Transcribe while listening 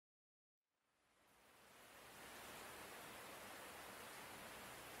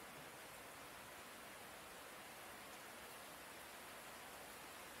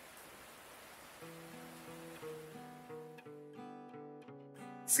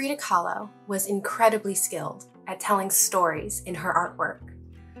Frida Kahlo was incredibly skilled at telling stories in her artwork.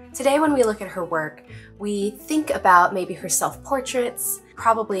 Today, when we look at her work, we think about maybe her self-portraits,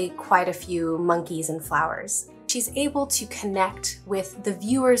 probably quite a few monkeys and flowers. She's able to connect with the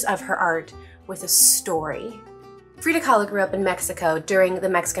viewers of her art with a story. Frida Kahlo grew up in Mexico during the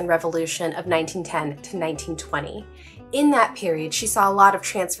Mexican Revolution of 1910 to 1920. In that period, she saw a lot of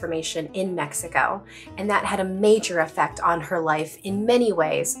transformation in Mexico, and that had a major effect on her life in many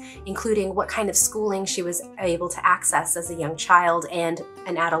ways, including what kind of schooling she was able to access as a young child and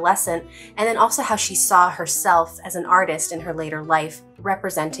an adolescent, and then also how she saw herself as an artist in her later life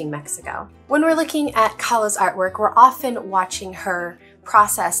representing Mexico. When we're looking at Kahlo's artwork, we're often watching her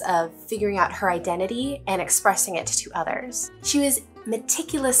process of figuring out her identity and expressing it to others. She was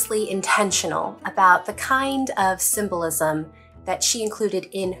meticulously intentional about the kind of symbolism that she included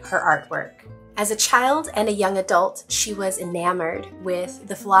in her artwork. As a child and a young adult, she was enamored with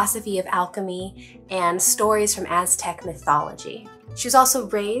the philosophy of alchemy and stories from Aztec mythology. She was also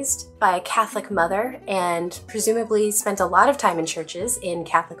raised by a Catholic mother and presumably spent a lot of time in churches in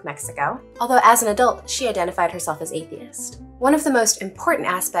Catholic Mexico, although as an adult, she identified herself as atheist. One of the most important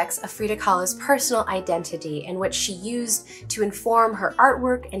aspects of Frida Kahlo's personal identity, and which she used to inform her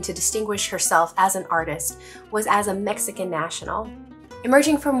artwork and to distinguish herself as an artist, was as a Mexican national.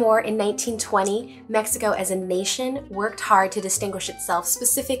 Emerging from war in 1920, Mexico as a nation worked hard to distinguish itself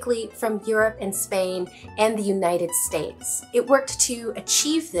specifically from Europe and Spain and the United States. It worked to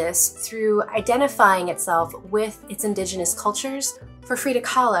achieve this through identifying itself with its indigenous cultures. For Frida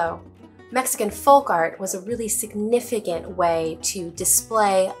Kahlo, Mexican folk art was a really significant way to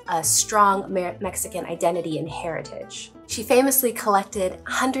display a strong Mexican identity and heritage. She famously collected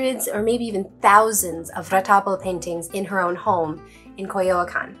hundreds or maybe even thousands of retablo paintings in her own home in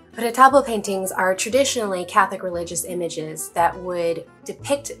Coyoacan. Retablo paintings are traditionally Catholic religious images that would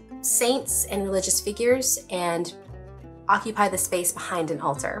depict saints and religious figures and occupy the space behind an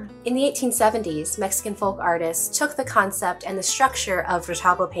altar. In the 1870s, Mexican folk artists took the concept and the structure of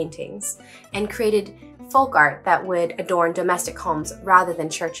retablo paintings and created folk art that would adorn domestic homes rather than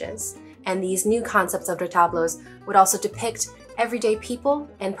churches. And these new concepts of retablos would also depict everyday people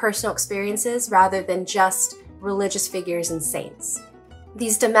and personal experiences rather than just religious figures and saints.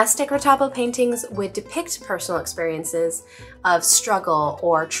 These domestic retablo paintings would depict personal experiences of struggle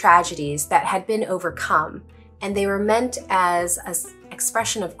or tragedies that had been overcome, and they were meant as an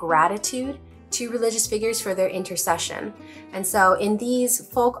expression of gratitude to religious figures for their intercession. And so in these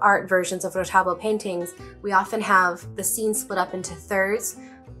folk art versions of retablo paintings, we often have the scene split up into thirds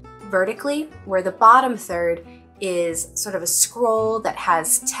vertically, where the bottom third is sort of a scroll that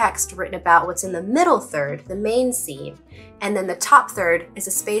has text written about what's in the middle third, the main scene, and then the top third is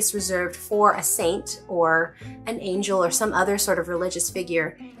a space reserved for a saint or an angel or some other sort of religious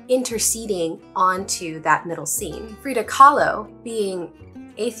figure interceding onto that middle scene. Frida Kahlo, being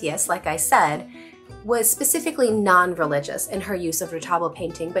atheist, like I said, was specifically non-religious in her use of retablo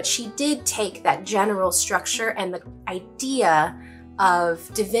painting, but she did take that general structure and the idea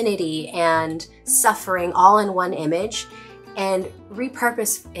of divinity and suffering all in one image and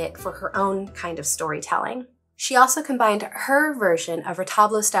repurpose it for her own kind of storytelling. She also combined her version of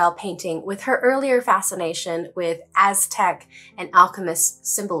retablo-style painting with her earlier fascination with Aztec and alchemist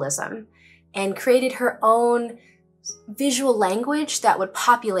symbolism and created her own visual language that would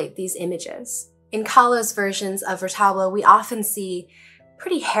populate these images. In Kahlo's versions of retablo, we often see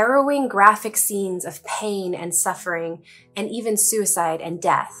pretty harrowing graphic scenes of pain and suffering, and even suicide and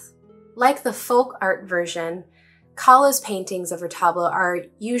death. Like the folk art version, Kahlo's paintings of retablo are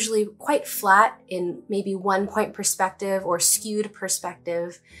usually quite flat in maybe one-point perspective or skewed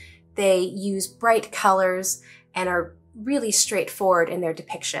perspective. They use bright colors and are really straightforward in their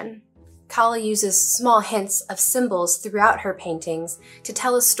depiction. Kahlo uses small hints of symbols throughout her paintings to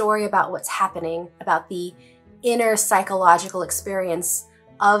tell a story about what's happening, about the inner psychological experience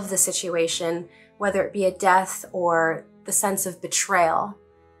of the situation, whether it be a death or the sense of betrayal.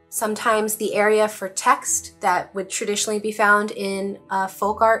 Sometimes the area for text that would traditionally be found in a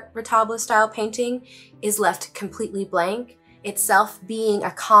folk art retablo style painting is left completely blank, itself being a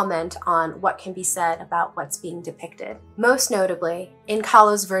comment on what can be said about what's being depicted. Most notably, in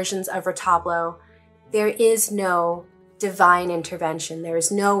Kahlo's versions of retablo, there is no divine intervention. There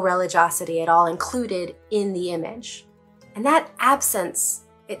is no religiosity at all included in the image. And that absence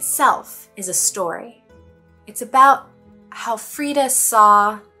itself is a story. It's about how Frida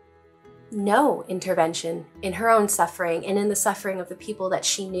saw no intervention in her own suffering and in the suffering of the people that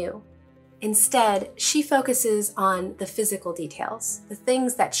she knew. Instead, she focuses on the physical details, the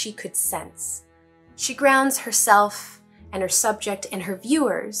things that she could sense. She grounds herself and her subject and her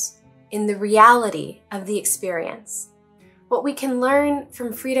viewers in the reality of the experience. What we can learn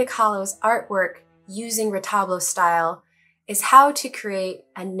from Frida Kahlo's artwork using retablo style is how to create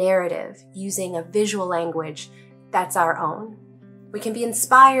a narrative using a visual language that's our own. We can be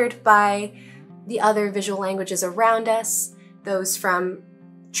inspired by the other visual languages around us, those from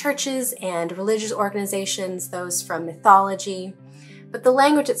churches and religious organizations, those from mythology, but the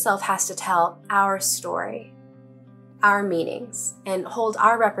language itself has to tell our story, our meanings, and hold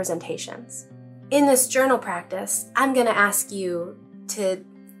our representations. In this journal practice, I'm going to ask you to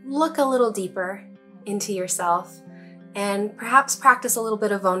look a little deeper into yourself and perhaps practice a little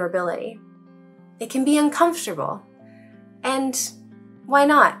bit of vulnerability. It can be uncomfortable, and why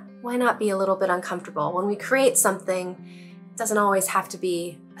not? Why not be a little bit uncomfortable? When we create something, it doesn't always have to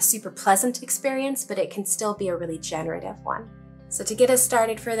be a super pleasant experience, but it can still be a really generative one. So to get us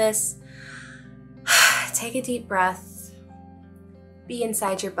started for this, take a deep breath, be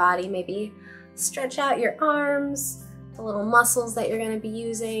inside your body, maybe stretch out your arms, the little muscles that you're going to be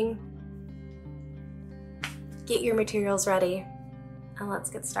using. Get your materials ready, and let's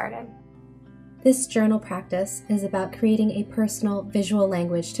get started. This journal practice is about creating a personal visual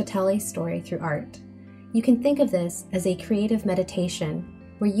language to tell a story through art. You can think of this as a creative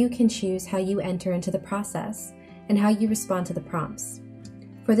meditation where you can choose how you enter into the process and how you respond to the prompts.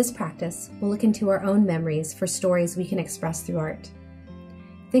 For this practice, we'll look into our own memories for stories we can express through art.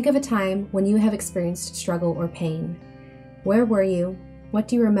 Think of a time when you have experienced struggle or pain. Where were you? What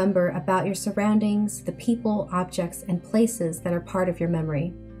do you remember about your surroundings, the people, objects, and places that are part of your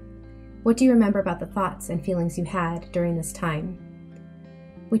memory? What do you remember about the thoughts and feelings you had during this time?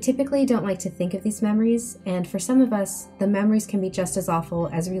 We typically don't like to think of these memories, and for some of us, the memories can be just as awful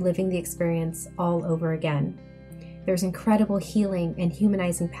as reliving the experience all over again. There's incredible healing and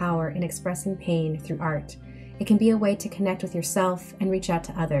humanizing power in expressing pain through art. It can be a way to connect with yourself and reach out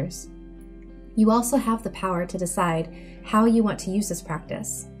to others. You also have the power to decide how you want to use this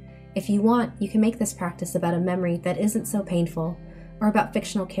practice. If you want, you can make this practice about a memory that isn't so painful, or about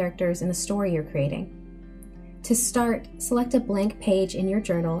fictional characters in a story you're creating. To start, select a blank page in your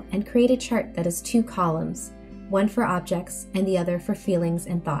journal and create a chart that has 2 columns, one for objects and the other for feelings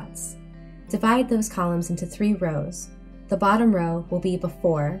and thoughts. Divide those columns into 3 rows. The bottom row will be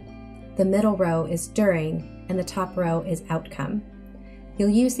before, the middle row is during, and the top row is outcome. You'll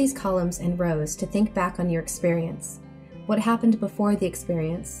use these columns and rows to think back on your experience. What happened before the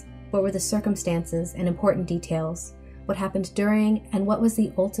experience? What were the circumstances and important details? What happened during, and what was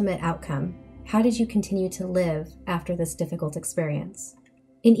the ultimate outcome? How did you continue to live after this difficult experience?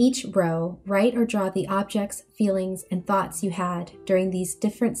 In each row, write or draw the objects, feelings, and thoughts you had during these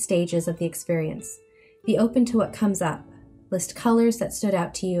different stages of the experience. Be open to what comes up. List colors that stood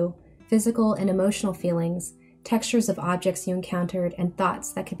out to you, physical and emotional feelings, textures of objects you encountered, and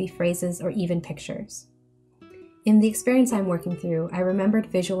thoughts that could be phrases or even pictures. In the experience I'm working through, I remembered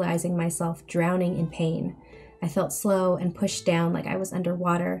visualizing myself drowning in pain. I felt slow and pushed down like I was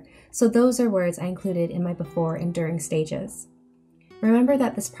underwater, so those are words I included in my before and during stages. Remember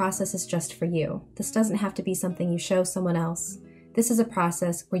that this process is just for you. This doesn't have to be something you show someone else. This is a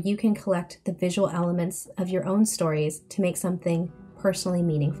process where you can collect the visual elements of your own stories to make something personally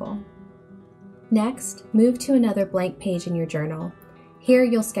meaningful. Next, move to another blank page in your journal. Here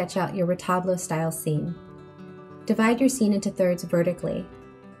you'll sketch out your retablo style scene. Divide your scene into thirds vertically.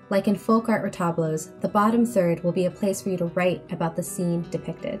 Like in folk art retablos, the bottom third will be a place for you to write about the scene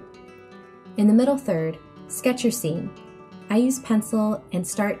depicted. In the middle third, sketch your scene. I use pencil and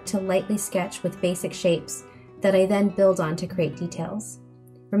start to lightly sketch with basic shapes that I then build on to create details.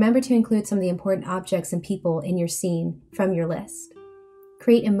 Remember to include some of the important objects and people in your scene from your list.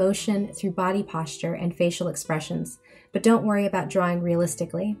 Create emotion through body posture and facial expressions, but don't worry about drawing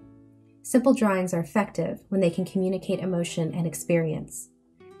realistically. Simple drawings are effective when they can communicate emotion and experience.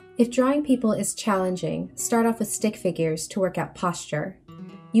 If drawing people is challenging, start off with stick figures to work out posture.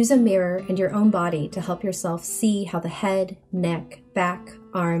 Use a mirror and your own body to help yourself see how the head, neck, back,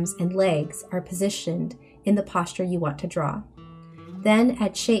 arms, and legs are positioned in the posture you want to draw. Then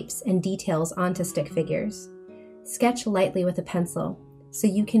add shapes and details onto stick figures. Sketch lightly with a pencil so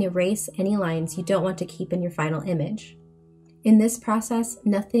you can erase any lines you don't want to keep in your final image. In this process,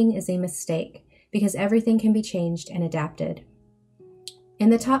 nothing is a mistake because everything can be changed and adapted. In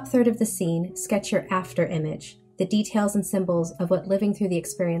the top third of the scene, sketch your after image, the details and symbols of what living through the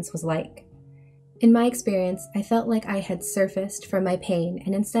experience was like. In my experience, I felt like I had surfaced from my pain,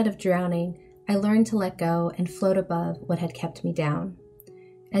 and instead of drowning, I learned to let go and float above what had kept me down.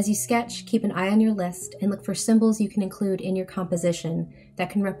 As you sketch, keep an eye on your list and look for symbols you can include in your composition that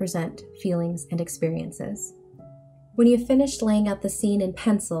can represent feelings and experiences. When you've finished laying out the scene in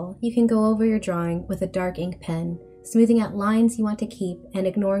pencil, you can go over your drawing with a dark ink pen, smoothing out lines you want to keep and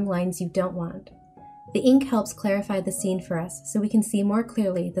ignoring lines you don't want. The ink helps clarify the scene for us so we can see more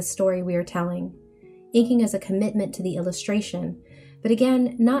clearly the story we are telling. Inking is a commitment to the illustration, but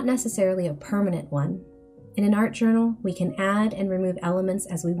again, not necessarily a permanent one. In an art journal, we can add and remove elements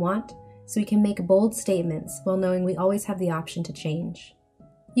as we want, so we can make bold statements while knowing we always have the option to change.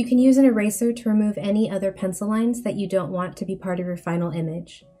 You can use an eraser to remove any other pencil lines that you don't want to be part of your final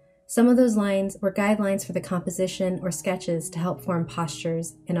image. Some of those lines were guidelines for the composition or sketches to help form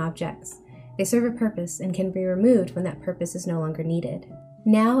postures and objects. They serve a purpose and can be removed when that purpose is no longer needed.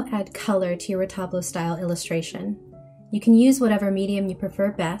 Now add color to your retablo style illustration. You can use whatever medium you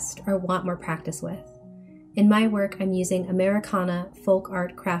prefer best or want more practice with. In my work, I'm using Americana Folk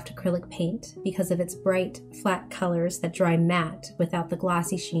Art Craft acrylic paint because of its bright, flat colors that dry matte without the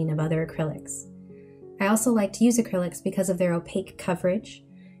glossy sheen of other acrylics. I also like to use acrylics because of their opaque coverage.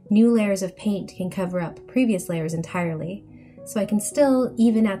 New layers of paint can cover up previous layers entirely, so I can still,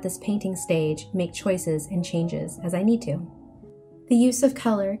 even at this painting stage, make choices and changes as I need to. The use of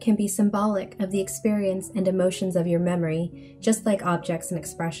color can be symbolic of the experience and emotions of your memory, just like objects and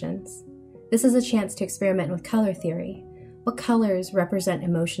expressions. This is a chance to experiment with color theory. What colors represent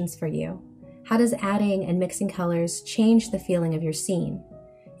emotions for you? How does adding and mixing colors change the feeling of your scene?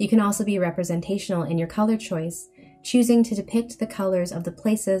 You can also be representational in your color choice, choosing to depict the colors of the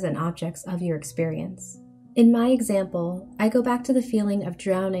places and objects of your experience. In my example, I go back to the feeling of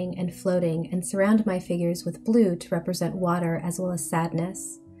drowning and floating and surround my figures with blue to represent water as well as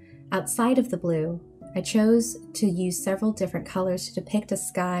sadness. Outside of the blue, I chose to use several different colors to depict a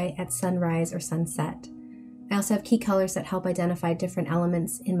sky at sunrise or sunset. I also have key colors that help identify different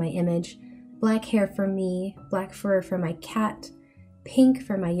elements in my image: black hair for me, black fur for my cat, pink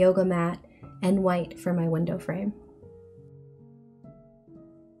for my yoga mat, and white for my window frame.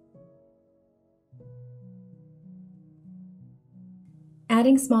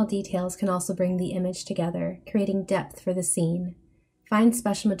 Adding small details can also bring the image together, creating depth for the scene. Find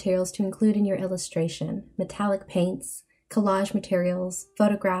special materials to include in your illustration: metallic paints, collage materials,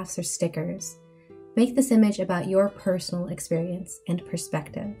 photographs, or stickers. Make this image about your personal experience and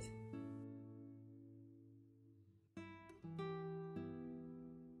perspective.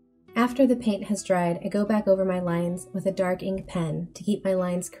 After the paint has dried, I go back over my lines with a dark ink pen to keep my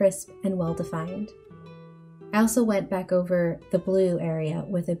lines crisp and well-defined. I also went back over the blue area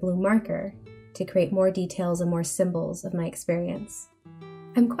with a blue marker to create more details and more symbols of my experience.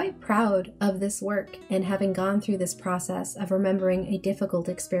 I'm quite proud of this work and having gone through this process of remembering a difficult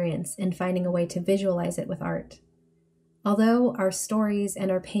experience and finding a way to visualize it with art. Although our stories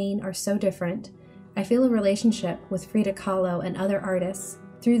and our pain are so different, I feel a relationship with Frida Kahlo and other artists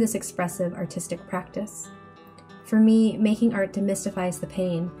through this expressive artistic practice. For me, making art demystifies the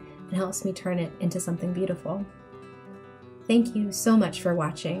pain and helps me turn it into something beautiful. Thank you so much for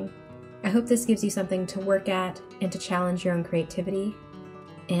watching. I hope this gives you something to work at and to challenge your own creativity,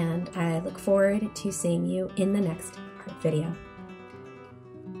 and I look forward to seeing you in the next art video.